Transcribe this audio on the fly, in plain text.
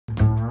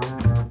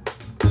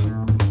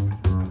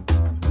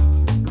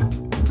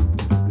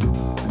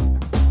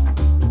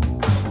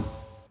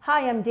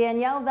Hi, I'm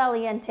Danielle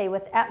Valiente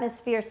with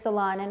Atmosphere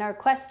Salon, and our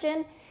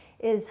question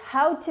is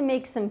how to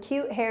make some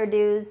cute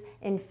hairdos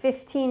in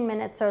 15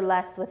 minutes or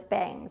less with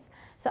bangs.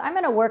 So I'm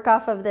going to work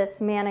off of this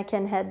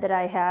mannequin head that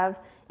I have,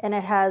 and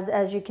it has,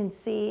 as you can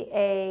see,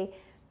 a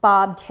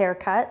bobbed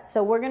haircut.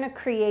 So we're going to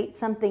create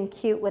something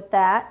cute with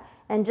that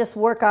and just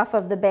work off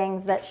of the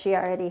bangs that she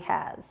already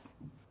has.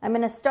 I'm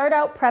going to start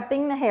out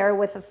prepping the hair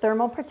with a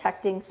thermal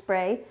protecting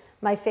spray.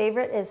 My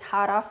favorite is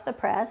hot off the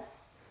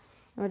press.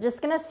 We're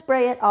just going to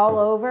spray it all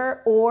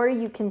over, or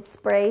you can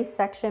spray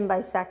section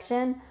by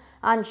section.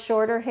 On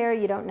shorter hair,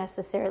 you don't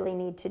necessarily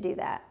need to do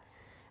that.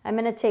 I'm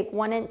going to take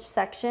 1-inch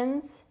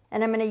sections,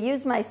 and I'm going to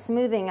use my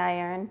smoothing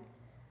iron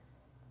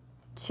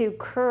to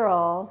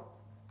curl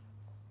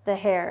the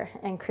hair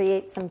and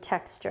create some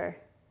texture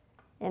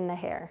in the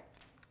hair.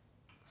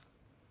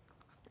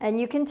 And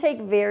you can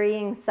take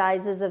varying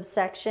sizes of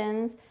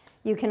sections.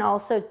 You can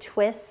also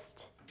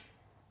twist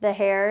the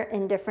hair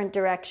in different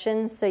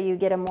directions so you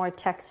get a more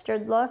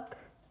textured look.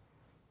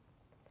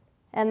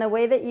 And the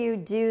way that you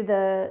do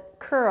the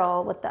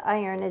curl with the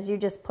iron is you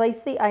just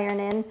place the iron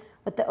in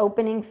with the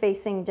opening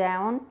facing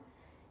down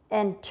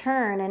and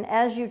turn, and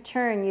as you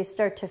turn you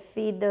start to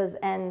feed those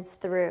ends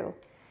through,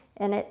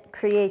 and it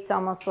creates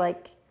almost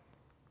like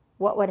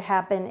what would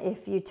happen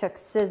if you took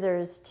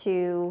scissors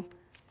to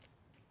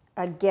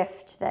a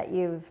gift that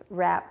you've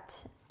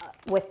wrapped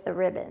with the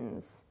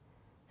ribbons.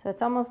 So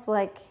it's almost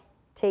like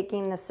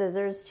taking the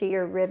scissors to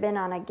your ribbon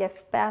on a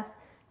gift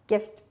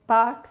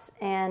box,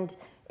 and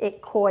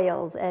it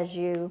coils as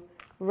you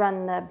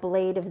run the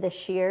blade of the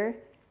shear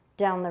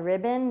down the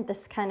ribbon.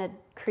 This kind of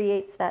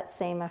creates that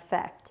same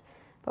effect.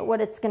 But what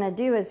it's going to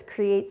do is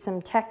create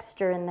some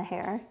texture in the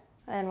hair.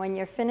 And when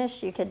you're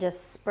finished, you could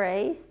just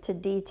spray to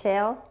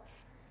detail.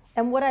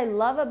 And what I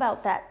love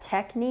about that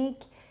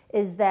technique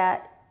is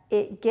that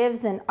it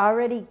gives an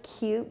already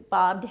cute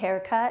bobbed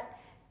haircut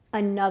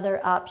another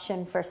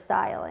option for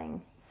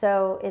styling.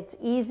 So it's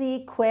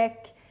easy,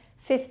 quick,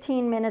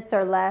 15 minutes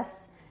or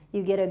less.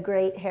 You get a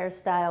great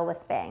hairstyle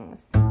with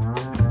bangs.